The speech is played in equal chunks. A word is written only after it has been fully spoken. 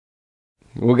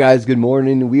Well, guys, good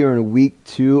morning. We are in week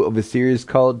 2 of a series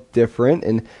called Different,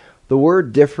 and the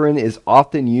word different is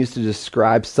often used to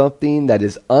describe something that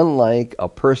is unlike a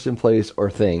person, place,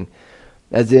 or thing.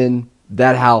 As in,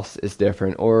 that house is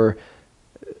different, or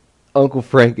Uncle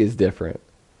Frank is different.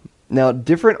 Now,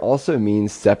 different also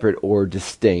means separate or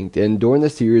distinct, and during the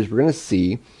series, we're going to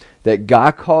see that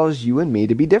God calls you and me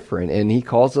to be different, and He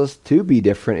calls us to be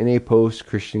different in a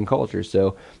post-Christian culture.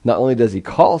 So not only does He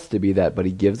call us to be that, but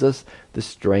He gives us the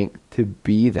strength to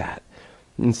be that.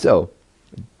 And so,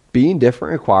 being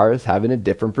different requires having a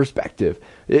different perspective.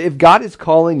 If God is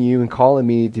calling you and calling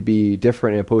me to be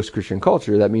different in a post-Christian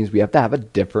culture, that means we have to have a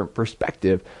different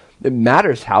perspective. It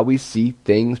matters how we see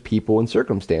things, people, and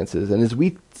circumstances. And as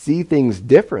we see things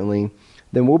differently,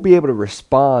 then we'll be able to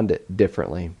respond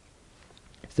differently.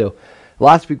 So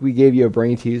last week we gave you a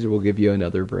brain teaser. We'll give you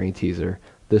another brain teaser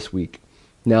this week.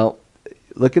 Now,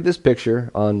 look at this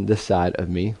picture on this side of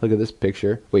me. Look at this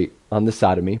picture. Wait, on this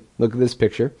side of me. Look at this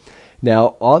picture.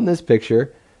 Now, on this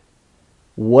picture,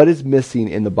 what is missing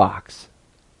in the box?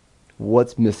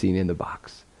 What's missing in the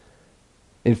box?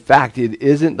 In fact, it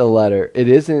isn't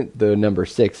the number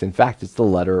 6. In fact, it's the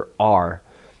letter R.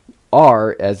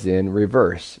 R as in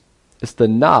reverse. It's the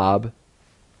knob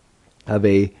of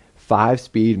a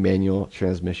 5-speed manual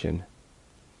transmission.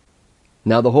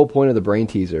 Now, the whole point of the brain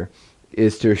teaser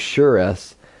is to assure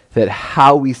us that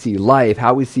how we see life,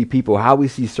 how we see people, how we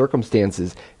see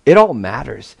circumstances, it all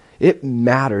matters. It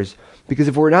matters because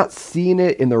if we're not seeing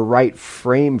it in the right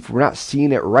frame, if we're not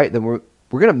seeing it right, then we're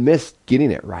going to miss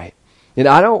getting it right. And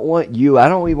I don't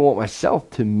even want myself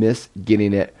to miss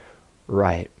getting it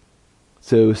right.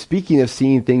 So speaking of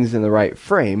seeing things in the right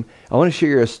frame, I want to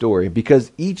share a story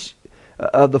because each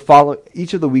of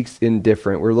the weeks in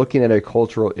Different, we're looking at a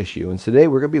cultural issue. And today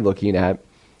we're going to be looking at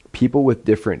people with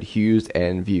different hues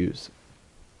and views.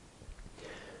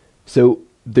 So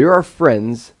there are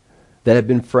friends that have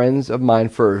been friends of mine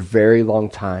for a very long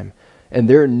time. And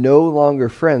they're no longer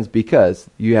friends because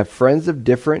you have friends of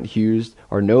different hues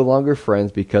are no longer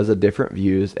friends because of different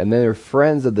views. And then there are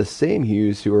friends of the same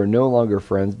hues who are no longer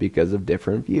friends because of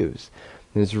different views.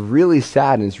 And it's really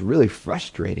sad and it's really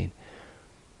frustrating.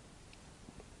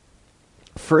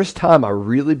 First time I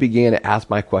really began to ask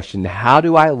my question, how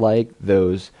do I like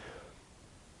those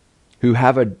who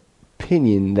have an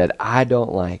opinion that I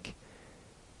don't like?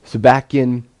 So back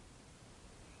in,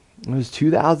 it was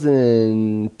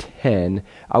 2008.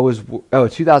 I was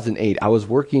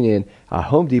working in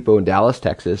Home Depot in Dallas,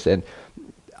 Texas, and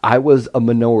I was a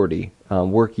minority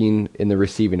working in the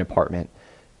receiving department.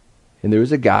 And there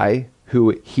was a guy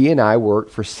who he and I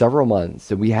worked for several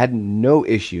months, and we had no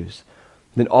issues.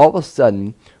 Then all of a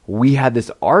sudden, we had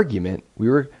this argument. We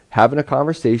were having a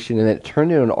conversation, and it turned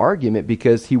into an argument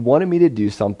because he wanted me to do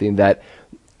something that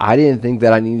I didn't think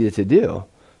that I needed to do.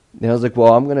 And I was like,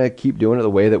 well, I'm going to keep doing it the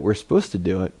way that we're supposed to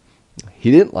do it.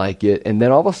 He didn't like it. And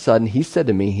then all of a sudden, he said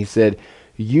to me,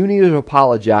 you need to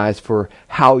apologize for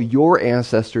how your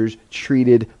ancestors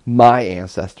treated my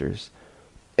ancestors.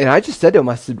 And I just said to him,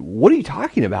 I said, what are you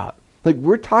talking about? Like,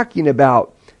 we're talking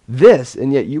about this,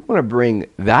 and yet you want to bring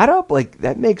that up? Like,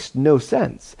 that makes no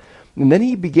sense. And then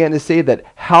he began to say that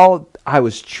how I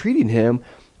was treating him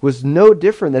was no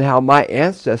different than how my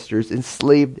ancestors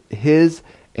enslaved his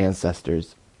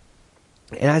ancestors.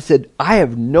 And I said, I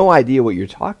have no idea what you're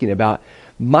talking about.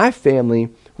 My family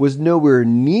was nowhere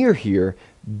near here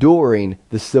during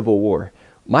the Civil War.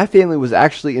 My family was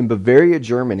actually in Bavaria,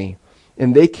 Germany,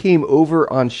 and they came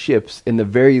over on ships in the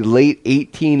very late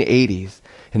 1880s.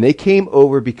 And they came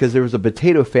over because there was a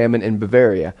potato famine in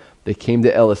Bavaria. They came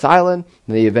to Ellis Island,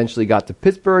 and they eventually got to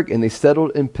Pittsburgh, and they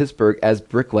settled in Pittsburgh as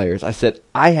bricklayers. I said,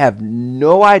 I have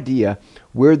no idea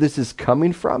where this is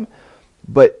coming from,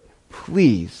 but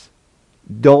please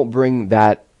don't bring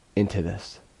that into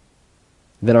this.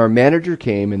 Then our manager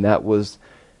came, and that was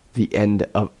the end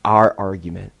of our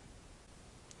argument.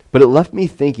 But it left me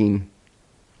thinking,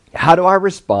 how do I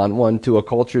respond, one, to a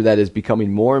culture that is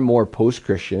becoming more and more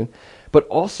post-Christian, but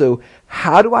also,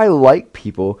 how do I like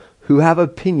people who have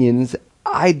opinions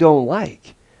I don't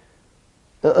like?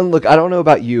 And look, I don't know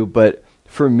about you, but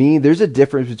for me, there's a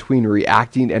difference between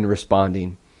reacting and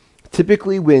responding.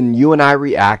 Typically, when you and I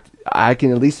react, I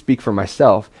can at least speak for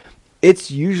myself, it's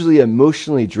usually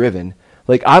emotionally driven.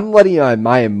 Like, I'm letting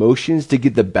my emotions to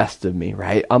get the best of me,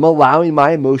 right? I'm allowing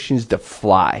my emotions to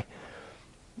fly.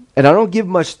 And I don't give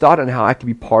much thought on how I can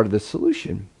be part of the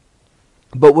solution.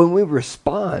 But when we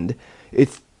respond,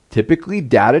 it's typically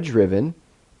data-driven,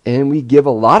 and we give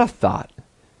a lot of thought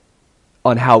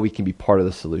on how we can be part of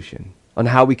the solution, on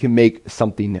how we can make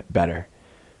something better.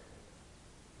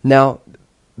 Now,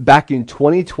 back in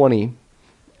 2020,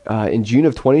 in June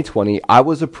of 2020, I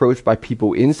was approached by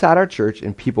people inside our church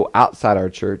and people outside our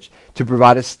church to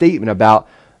provide a statement about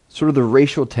sort of the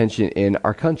racial tension in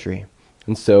our country.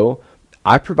 And so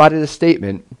I provided a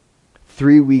statement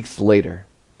 3 weeks later.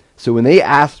 So when they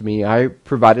asked me, I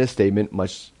provided a statement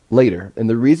much later. And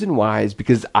the reason why is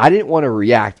because I didn't want to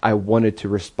react. I wanted to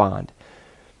respond.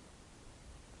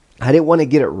 I didn't want to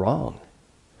get it wrong.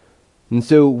 And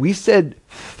so we said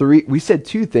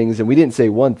two things, and we didn't say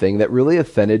one thing that really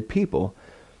offended people.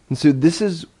 And so this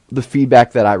is the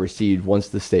feedback that I received once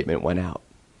the statement went out.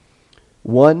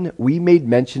 One, we made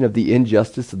mention of the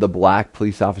injustice of the black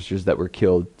police officers that were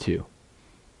killed too.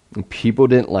 And people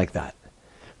didn't like that.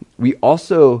 We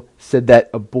also said that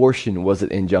abortion was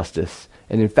an injustice.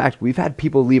 And in fact, we've had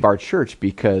people leave our church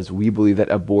because we believe that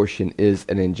abortion is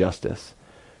an injustice.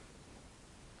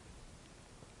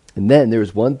 And then there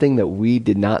was one thing that we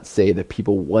did not say that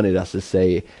people wanted us to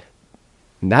say,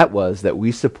 and that was that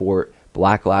we support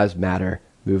Black Lives Matter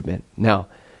movement. Now,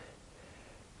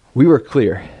 we were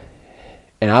clear,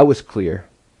 and I was clear.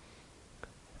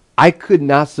 I could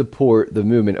not support the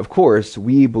movement. Of course,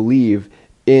 we believe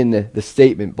in the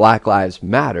statement Black Lives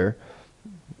Matter,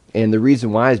 and the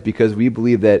reason why is because we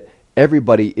believe that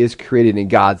everybody is created in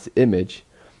God's image.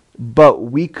 But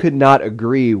we could not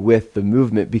agree with the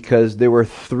movement because there were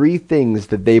three things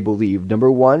that they believed.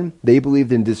 Number one, they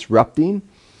believed in disrupting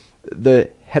the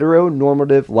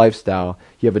heteronormative lifestyle.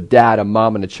 You have a dad, a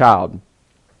mom, and a child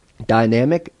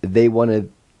dynamic. They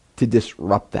wanted to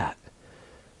disrupt that.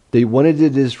 They wanted to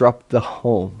disrupt the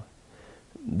home.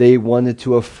 They wanted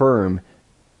to affirm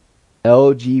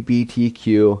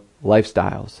LGBTQ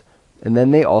lifestyles. And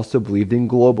then they also believed in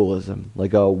globalism,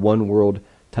 like a one world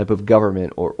type of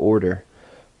government or order.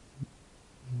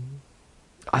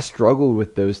 I struggled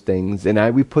with those things,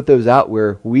 and we put those out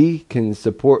where we can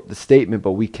support the statement,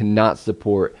 but we cannot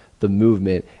support the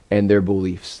movement and their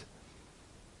beliefs.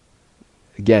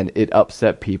 Again, it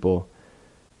upset people.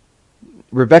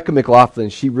 Rebecca McLaughlin,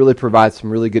 she really provides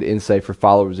some really good insight for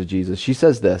followers of Jesus. She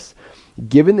says this: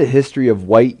 given the history of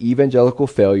white evangelical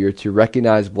failure to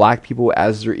recognize black people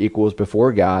as their equals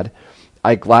before God,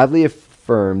 I gladly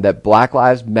affirm that Black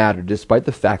Lives Matter, despite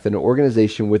the fact that an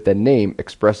organization with that name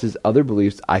expresses other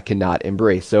beliefs I cannot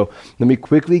embrace. So let me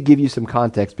quickly give you some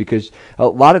context, because a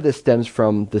lot of this stems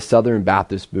from the Southern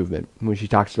Baptist movement when she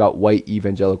talks about white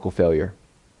evangelical failure.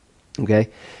 Okay,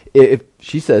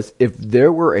 she says, if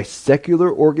there were a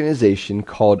secular organization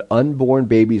called Unborn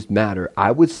Babies Matter,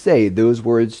 I would say those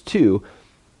words too,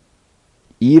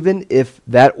 even if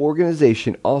that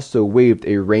organization also waved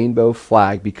a rainbow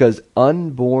flag, because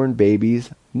unborn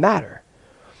babies matter.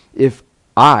 If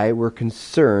I were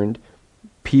concerned,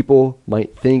 people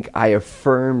might think I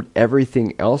affirmed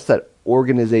everything else that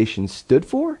organization stood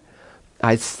for.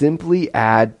 I simply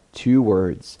add two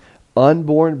words: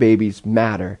 unborn babies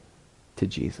matter to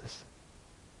Jesus.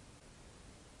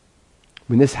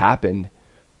 When this happened,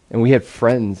 and we had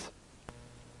friends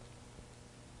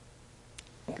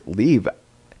leave,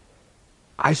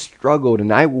 I struggled,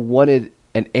 and I wanted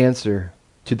an answer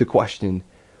to the question,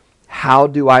 how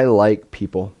do I like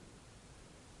people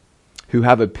who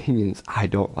have opinions I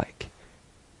don't like?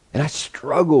 And I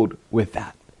struggled with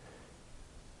that.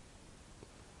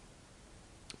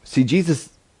 See, Jesus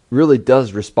really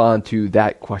does respond to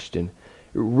that question.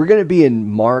 We're going to be in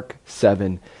Mark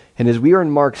 7. And as we are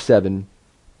in Mark 7,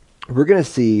 we're going to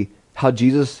see how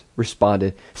Jesus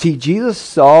responded. See, Jesus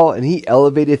saw and he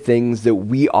elevated things that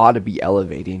we ought to be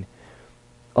elevating.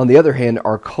 On the other hand,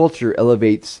 our culture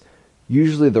elevates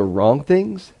usually the wrong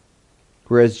things,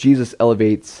 whereas Jesus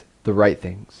elevates the right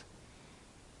things.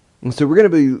 And so we're going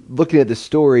to be looking at this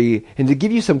story, and to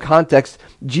give you some context,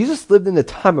 Jesus lived in a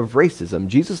time of racism.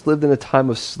 Jesus lived in a time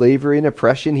of slavery and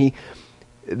oppression.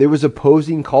 There was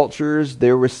opposing cultures,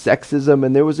 there was sexism,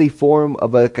 and there was a form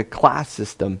of a class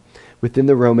system within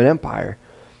the Roman Empire.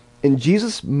 And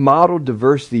Jesus modeled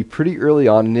diversity pretty early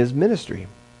on in his ministry.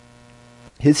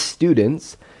 His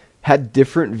students had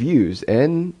different views,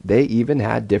 and they even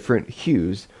had different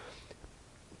hues.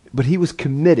 But he was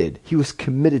committed. He was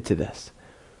committed to this.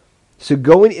 So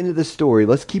going into the story,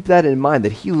 let's keep that in mind,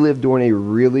 that he lived during a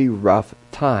really rough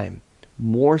time,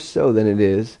 more so than it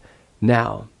is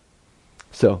now.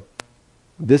 So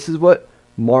this is what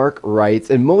Mark writes,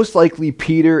 and most likely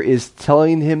Peter is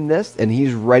telling him this, and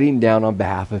he's writing down on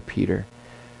behalf of Peter.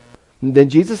 And then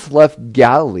Jesus left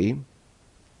Galilee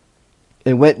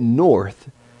and went north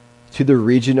to the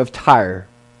region of Tyre,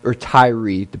 or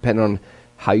Tyre, depending on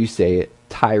how you say it,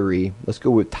 Tyre. Let's go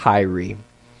with Tyre.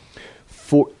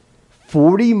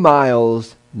 40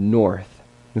 miles north.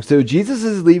 So Jesus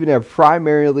is leaving a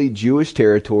primarily Jewish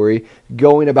territory,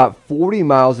 going about 40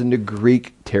 miles into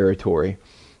Greek territory.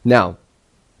 Now,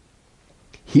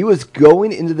 he was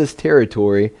going into this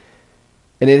territory,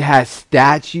 and it has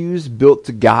statues built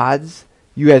to gods.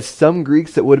 You had some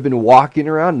Greeks that would have been walking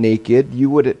around naked. You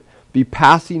would be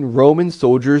passing Roman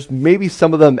soldiers, maybe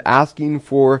some of them asking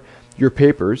for your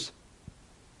papers.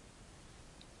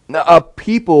 Now, a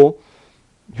people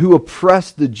who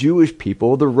oppressed the Jewish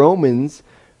people, the Romans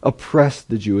oppressed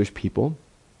the Jewish people.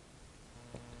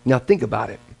 Now think about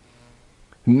it.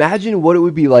 Imagine what it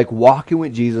would be like walking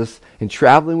with Jesus and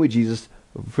traveling with Jesus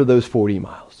for those 40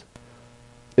 miles.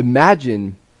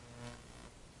 Imagine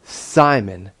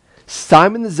Simon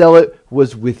the Zealot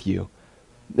was with you.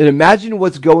 And imagine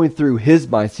what's going through his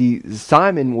mind. See,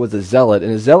 Simon was a zealot,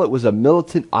 and a zealot was a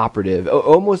militant operative,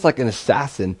 almost like an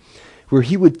assassin, where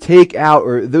he would take out,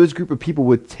 or those group of people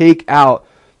would take out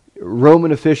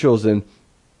Roman officials and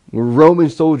Roman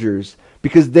soldiers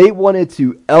because they wanted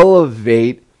to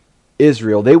elevate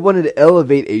Israel. They wanted to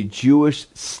elevate a Jewish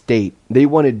state. They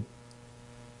wanted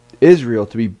Israel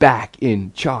to be back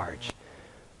in charge.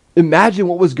 Imagine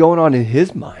what was going on in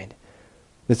his mind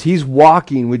as he's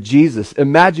walking with Jesus.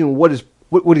 Imagine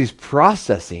what he's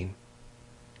processing.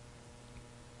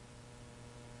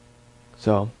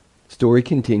 So, story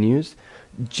continues.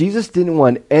 Jesus didn't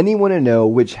want anyone to know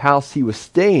which house he was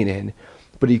staying in,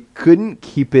 but he couldn't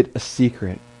keep it a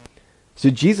secret. So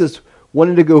Jesus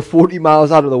wanted to go 40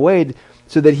 miles out of the way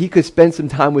so that he could spend some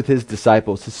time with his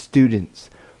disciples, his students.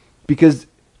 Because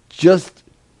just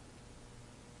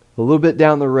a little bit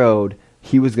down the road,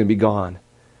 he was going to be gone.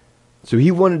 So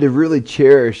he wanted to really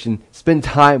cherish and spend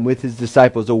time with his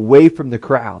disciples away from the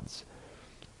crowds.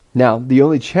 Now, the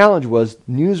only challenge was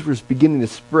news was beginning to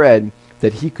spread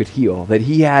that he could heal, that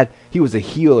he was a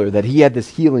healer, that he had this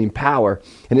healing power,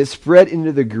 and it spread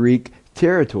into the Greek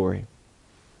territory.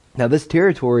 Now, this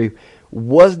territory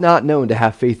was not known to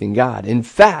have faith in God. In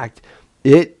fact,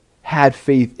 it had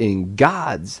faith in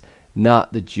gods,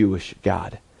 not the Jewish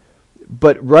God.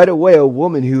 But right away, a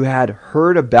woman who had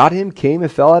heard about him came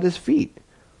and fell at his feet.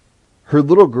 Her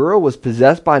little girl was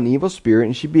possessed by an evil spirit,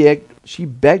 and she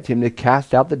begged him to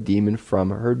cast out the demon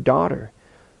from her daughter.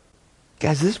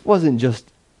 Guys, this wasn't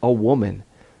just a woman.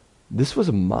 This was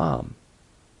a mom.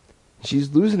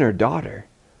 She's losing her daughter.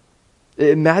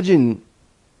 Imagine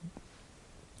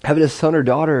having a son or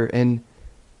daughter and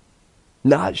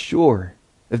not sure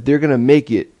if they're going to make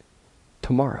it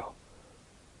tomorrow.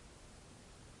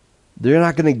 They're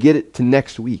not going to get it to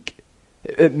next week.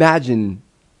 Imagine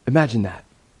that.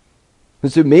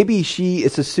 And so maybe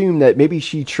it's assumed that maybe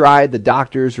she tried the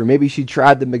doctors or maybe she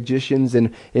tried the magicians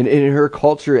in her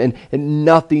culture and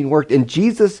nothing worked. And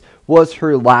Jesus was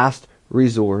her last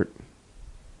resort.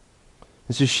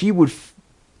 And so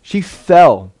she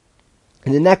fell.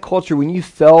 And in that culture, when you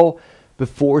fell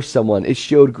before someone, it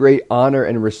showed great honor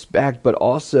and respect, but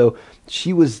also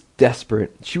she was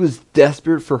desperate. She was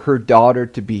desperate for her daughter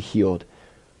to be healed.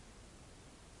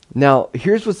 Now,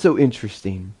 here's what's so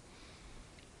interesting.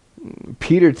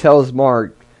 Peter tells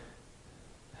Mark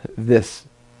this.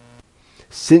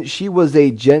 Since she was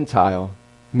a Gentile,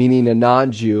 meaning a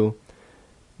non-Jew,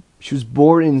 she was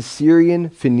born in Syrian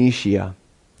Phoenicia.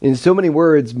 In so many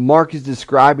words, Mark is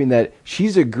describing that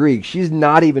she's a Greek. She's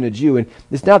not even a Jew. And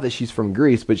it's not that she's from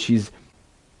Greece, but she's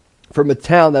from a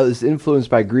town that was influenced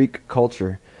by Greek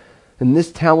culture. And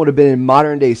this town would have been in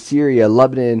modern-day Syria,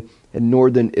 Lebanon, and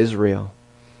northern Israel.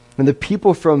 And the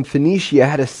people from Phoenicia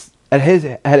had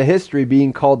a history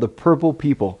being called the Purple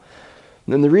People.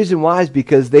 And the reason why is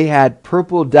because they had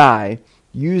purple dye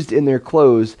used in their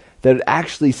clothes that would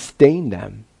actually stain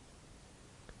them.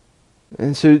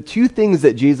 And so two things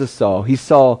that Jesus saw. He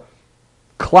saw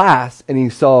class and he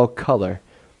saw color.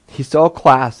 He saw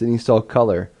class and he saw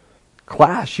color.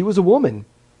 Class, she was a woman.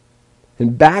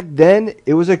 And back then,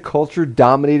 it was a culture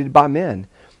dominated by men.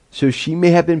 So she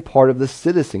may have been part of the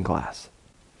citizen class.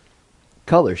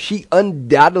 Color, she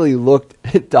undoubtedly looked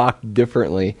and talked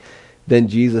differently than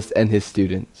Jesus and his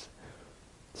students.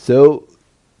 So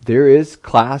there is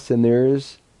class and there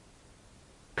is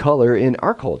color in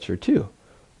our culture too.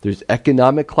 There's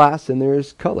economic class and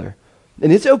there's color.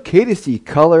 And it's okay to see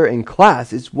color and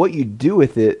class. It's what you do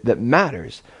with it that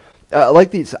matters. I like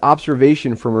this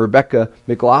observation from Rebecca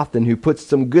McLaughlin, who puts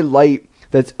some good light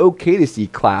that it's okay to see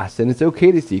class and it's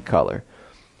okay to see color.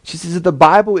 She says that the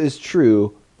Bible is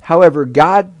true. However,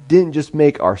 God didn't just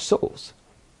make our souls.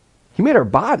 He made our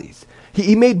bodies.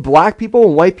 He made black people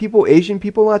and white people, Asian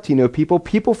people, Latino people,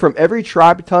 people from every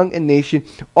tribe, tongue, and nation,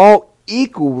 all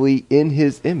equally in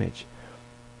his image.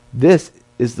 This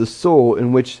is the soul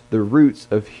in which the roots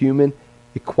of human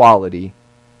equality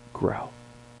grow.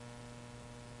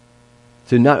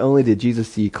 So not only did Jesus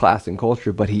see class and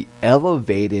culture, but he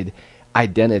elevated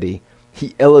identity.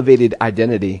 He elevated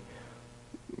identity.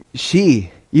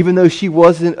 She, even though she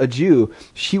wasn't a Jew,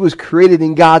 she was created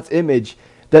in God's image.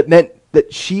 That meant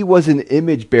that she was an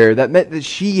image bearer. That meant that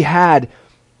she had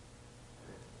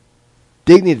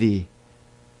dignity,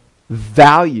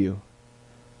 value.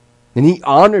 And he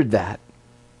honored that.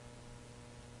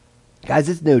 Guys,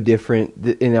 it's no different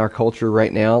in our culture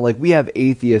right now. Like, we have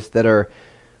atheists that are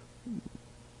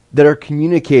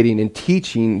communicating and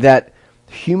teaching that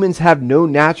humans have no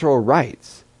natural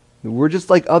rights. We're just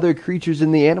like other creatures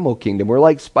in the animal kingdom. We're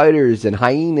like spiders and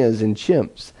hyenas and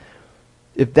chimps.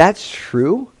 If that's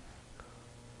true,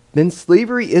 then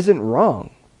slavery isn't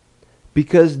wrong,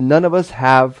 because none of us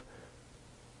have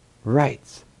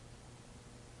rights.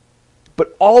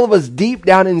 But all of us deep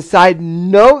down inside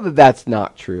know that that's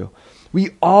not true.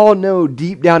 We all know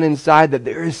deep down inside that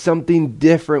there is something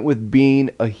different with being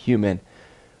a human.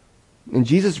 And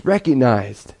Jesus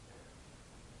recognized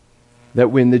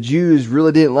that when the Jews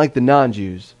really didn't like the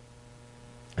non-Jews,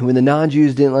 and when the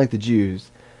non-Jews didn't like the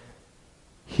Jews,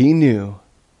 he knew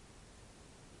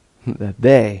that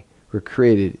they were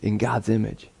created in God's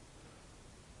image.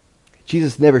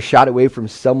 Jesus never shied away from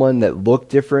someone that looked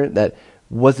different, that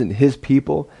wasn't his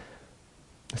people.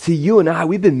 See, you and I,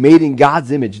 we've been made in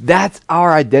God's image. That's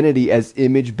our identity as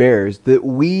image bearers, that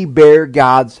we bear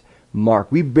God's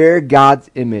mark. We bear God's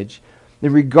image.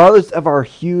 And regardless of our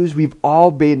hues, we've all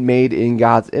been made in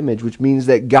God's image, which means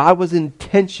that God was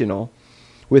intentional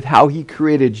with how he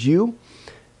created you,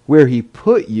 where he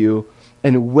put you,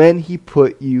 and when he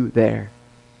put you there.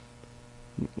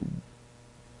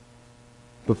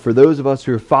 But for those of us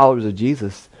who are followers of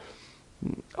Jesus,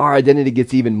 our identity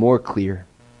gets even more clear.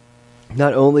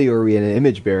 Not only are we an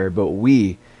image bearer, but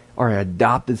we are an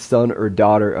adopted son or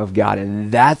daughter of God.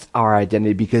 And that's our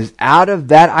identity, because out of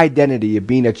that identity of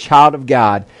being a child of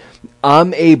God,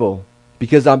 I'm able,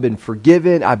 because I've been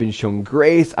forgiven, I've been shown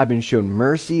grace, I've been shown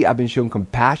mercy, I've been shown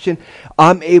compassion,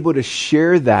 I'm able to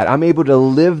share that. I'm able to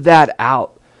live that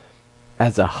out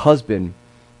as a husband,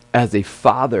 as a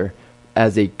father,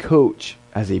 as a coach,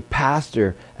 as a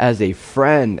pastor, as a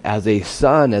friend, as a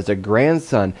son, as a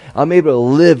grandson. I'm able to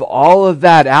live all of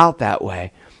that out that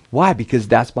way. Why? Because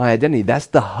that's my identity. That's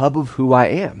the hub of who I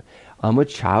am. I'm a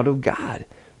child of God,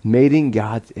 made in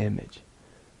God's image.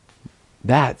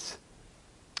 That's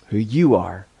who you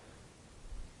are.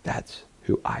 That's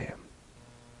who I am.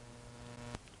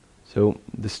 So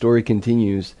the story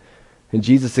continues, and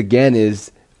Jesus again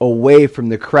is away from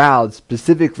the crowd,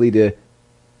 specifically to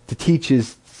teach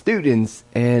his students,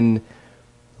 and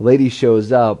a lady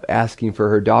shows up asking for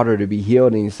her daughter to be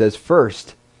healed, and he says,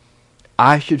 first,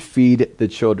 I should feed the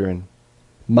children,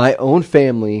 my own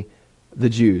family, the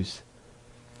Jews.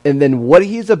 And then what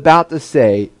he's about to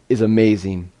say is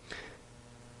amazing.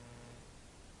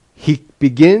 He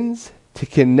begins to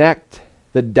connect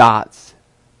the dots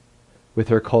with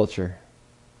her culture.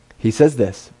 He says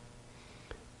this,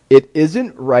 it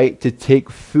isn't right to take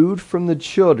food from the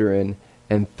children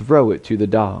and throw it to the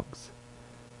dogs.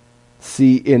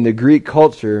 See, in the Greek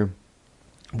culture,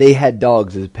 they had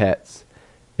dogs as pets.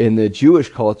 In the Jewish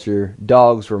culture,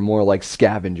 dogs were more like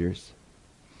scavengers.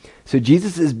 So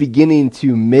Jesus is beginning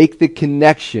to make the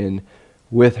connection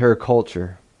with her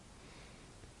culture.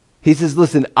 He says,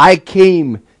 listen, I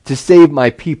came to save my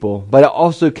people, but I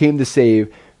also came to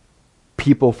save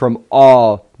people from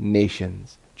all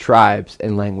nations, tribes,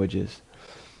 and languages.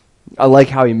 I like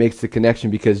how he makes the connection,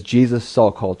 because Jesus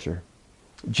saw culture.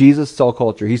 Jesus saw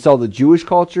culture. He saw the Jewish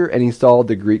culture and he saw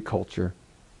the Greek culture.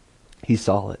 He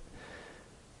saw it.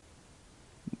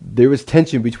 There was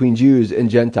tension between Jews and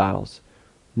Gentiles,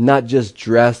 not just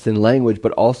dress and language,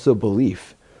 but also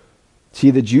belief.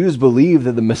 See, the Jews believed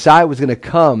that the Messiah was going to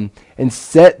come and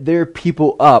set their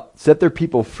people up, set their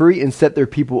people free, and set their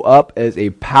people up as a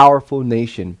powerful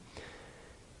nation.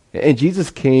 And Jesus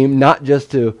came not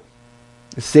just to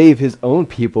save his own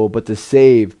people, but to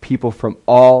save people from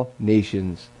all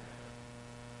nations.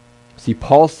 See,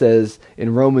 Paul says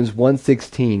in Romans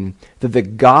 1:16 that the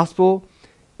gospel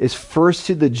is first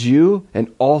to the Jew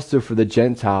and also for the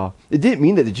Gentile. It didn't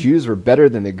mean that the Jews were better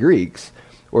than the Greeks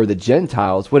or the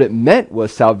Gentiles. What it meant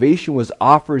was salvation was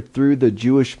offered through the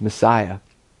Jewish Messiah.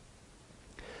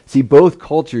 See, both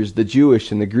cultures, the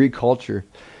Jewish and the Greek cultures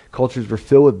were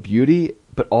filled with beauty,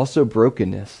 but also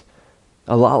brokenness.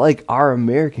 A lot like our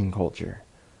American culture.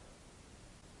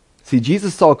 See,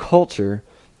 Jesus saw culture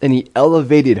and he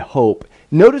elevated hope.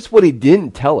 Notice what he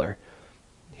didn't tell her.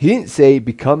 He didn't say,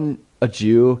 become a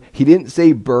Jew. He didn't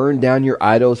say burn down your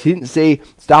idols. He didn't say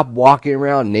stop walking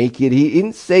around naked. He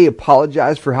didn't say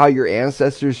apologize for how your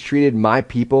ancestors treated my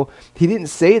people. He didn't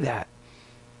say that.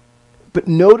 But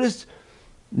notice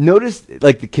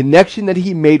like the connection that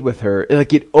he made with her,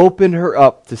 like it opened her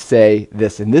up to say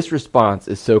this. And this response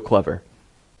is so clever.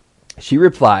 She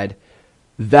replied,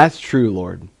 "That's true,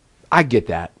 Lord. I get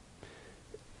that.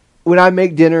 When I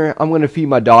make dinner, I'm going to feed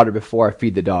my daughter before I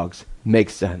feed the dogs.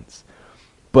 Makes sense.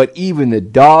 But even the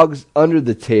dogs under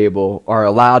the table are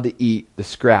allowed to eat the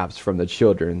scraps from the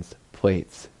children's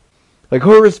plates." Like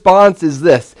her response is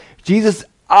this: Jesus,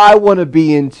 I want to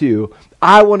be in too.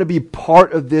 I want to be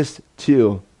part of this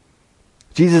too.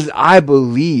 Jesus, I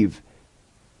believe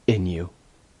in you.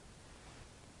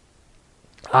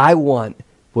 I want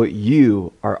what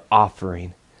you are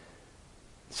offering.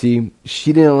 See,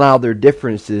 she didn't allow their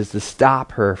differences to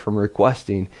stop her from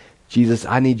requesting, Jesus,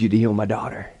 I need you to heal my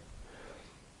daughter.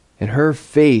 And her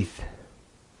faith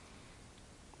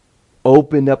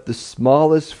opened up the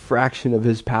smallest fraction of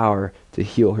his power to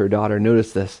heal her daughter.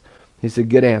 Notice this. He said,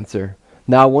 good answer.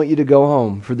 Now I want you to go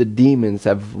home, for the demons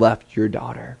have left your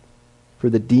daughter. For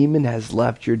the demon has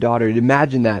left your daughter.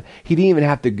 Imagine that. He didn't even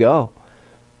have to go.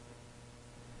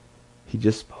 He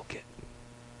just spoke it.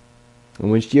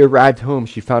 And when she arrived home,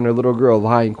 she found her little girl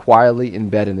lying quietly in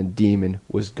bed, and the demon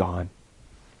was gone.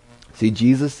 See,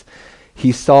 Jesus,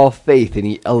 he saw faith and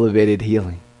he elevated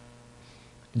healing.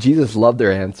 Jesus loved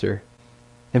their answer.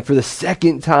 And for the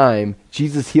second time,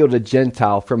 Jesus healed a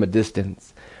Gentile from a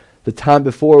distance. The time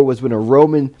before was when a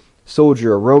Roman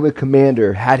soldier, a Roman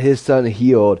commander, had his son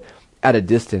healed at a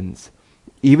distance.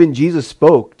 Even Jesus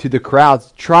spoke to the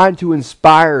crowds, trying to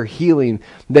inspire healing,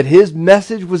 that his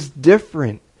message was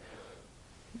different.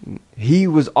 He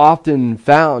was often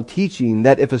found teaching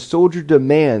that if a soldier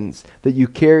demands that you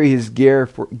carry his gear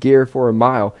for a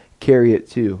mile, carry it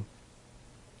too.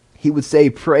 He would say,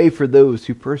 pray for those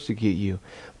who persecute you.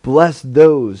 Bless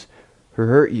those who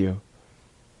hurt you.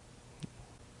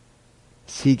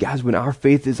 See, guys, when our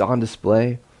faith is on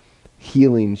display,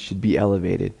 healing should be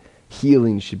elevated.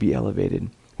 Healing should be elevated.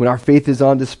 When our faith is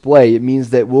on display, it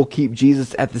means that we'll keep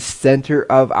Jesus at the center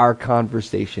of our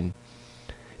conversation.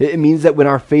 It means that when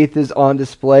our faith is on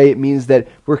display, it means that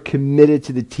we're committed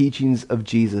to the teachings of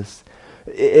Jesus.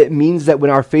 It means that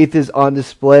when our faith is on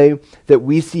display, that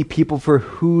we see people for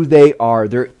who they are.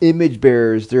 They're image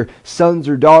bearers. They're sons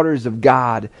or daughters of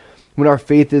God. When our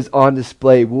faith is on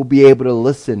display, we'll be able to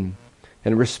listen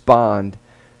and respond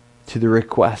to the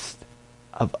request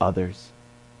of others.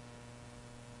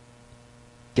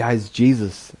 Guys,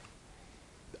 Jesus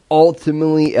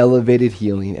ultimately elevated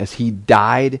healing as he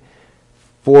died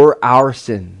for our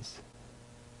sins.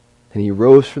 And he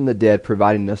rose from the dead,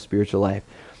 providing us spiritual life.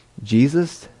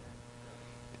 Jesus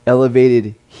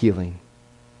elevated healing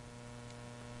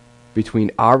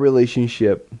between our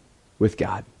relationship with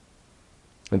God.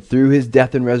 And through his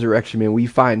death and resurrection, man, we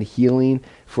find healing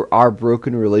for our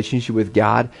broken relationship with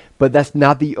God. But that's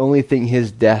not the only thing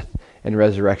his death and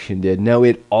resurrection did. No,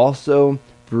 it also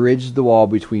bridged the wall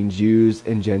between Jews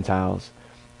and Gentiles.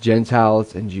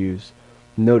 Gentiles and Jews.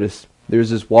 Notice,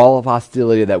 there's this wall of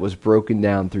hostility that was broken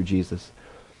down through Jesus.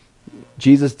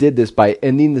 Jesus did this by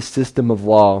ending the system of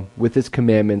law with its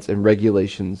commandments and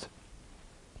regulations.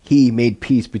 He made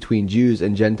peace between Jews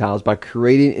and Gentiles by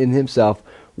creating in himself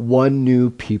one new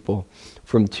people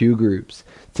from two groups.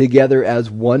 Together as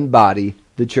one body,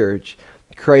 the church,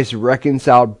 Christ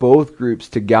reconciled both groups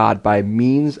to God by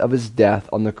means of his death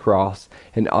on the cross,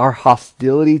 and our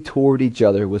hostility toward each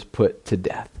other was put to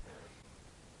death.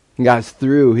 And guys,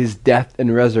 through his death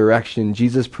and resurrection,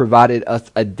 Jesus provided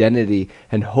us identity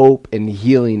and hope and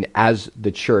healing as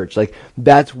the church. Like,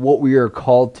 that's what we are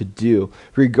called to do.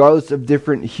 Regardless of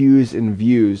different hues and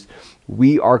views,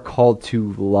 we are called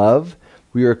to love,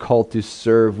 we are called to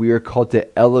serve, we are called to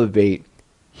elevate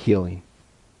healing.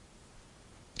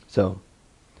 So,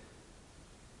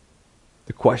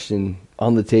 the question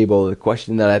on the table, the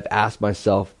question that I've asked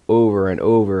myself over and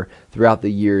over throughout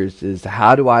the years is,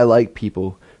 how do I like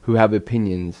people who have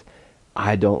opinions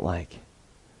I don't like?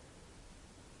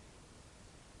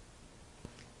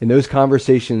 In those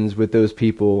conversations with those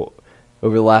people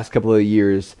over the last couple of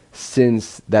years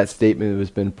since that statement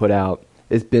has been put out,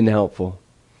 it's been helpful.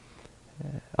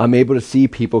 I'm able to see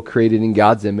people created in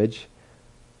God's image.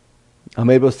 I'm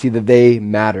able to see that they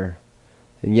matter.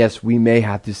 And yes, we may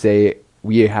have to say,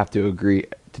 we have to agree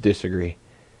to disagree.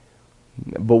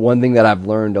 But one thing that I've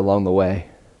learned along the way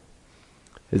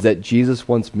is that Jesus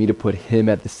wants me to put him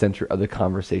at the center of the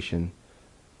conversation.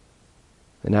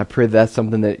 And I pray that's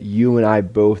something that you and I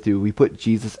both do. We put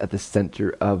Jesus at the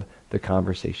center of the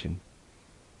conversation.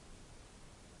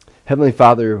 Heavenly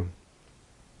Father,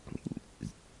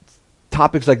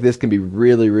 topics like this can be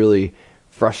really, really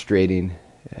frustrating.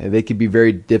 They can be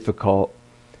very difficult.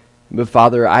 But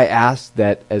Father, I ask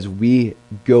that as we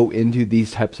go into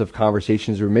these types of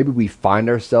conversations, or maybe we find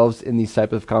ourselves in these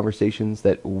types of conversations,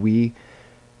 that we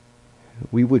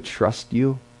would trust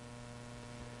you.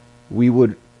 We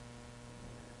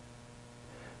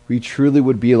truly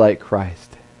would be like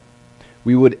Christ.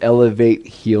 We would elevate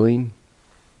healing.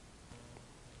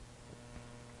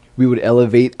 We would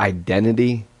elevate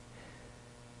identity.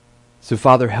 So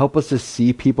Father, help us to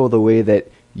see people the way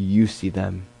that you see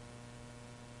them.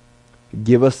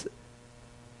 Give us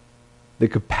the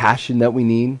compassion that we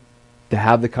need to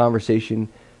have the conversation.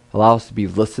 Allow us to be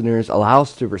listeners. Allow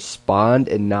us to respond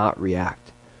and not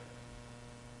react.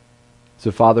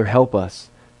 So Father, help us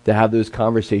to have those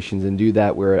conversations and do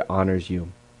that where it honors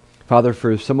you. Father,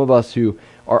 for some of us who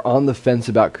are on the fence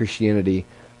about Christianity,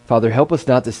 Father, help us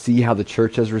not to see how the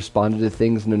church has responded to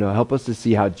things. No, help us to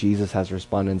see how Jesus has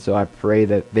responded. And so I pray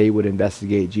that they would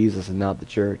investigate Jesus and not the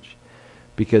church.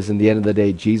 Because in the end of the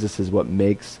day, Jesus is what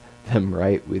makes them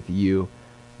right with you,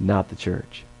 not the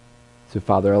church. So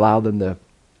Father, allow them to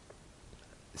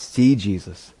see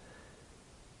Jesus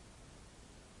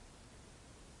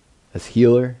as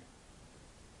healer,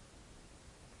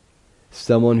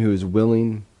 someone who is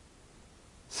willing,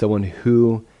 someone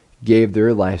who gave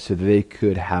their life so that they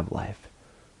could have life.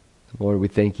 Lord, we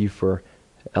thank you for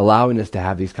allowing us to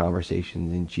have these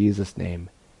conversations. In Jesus'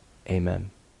 name, amen.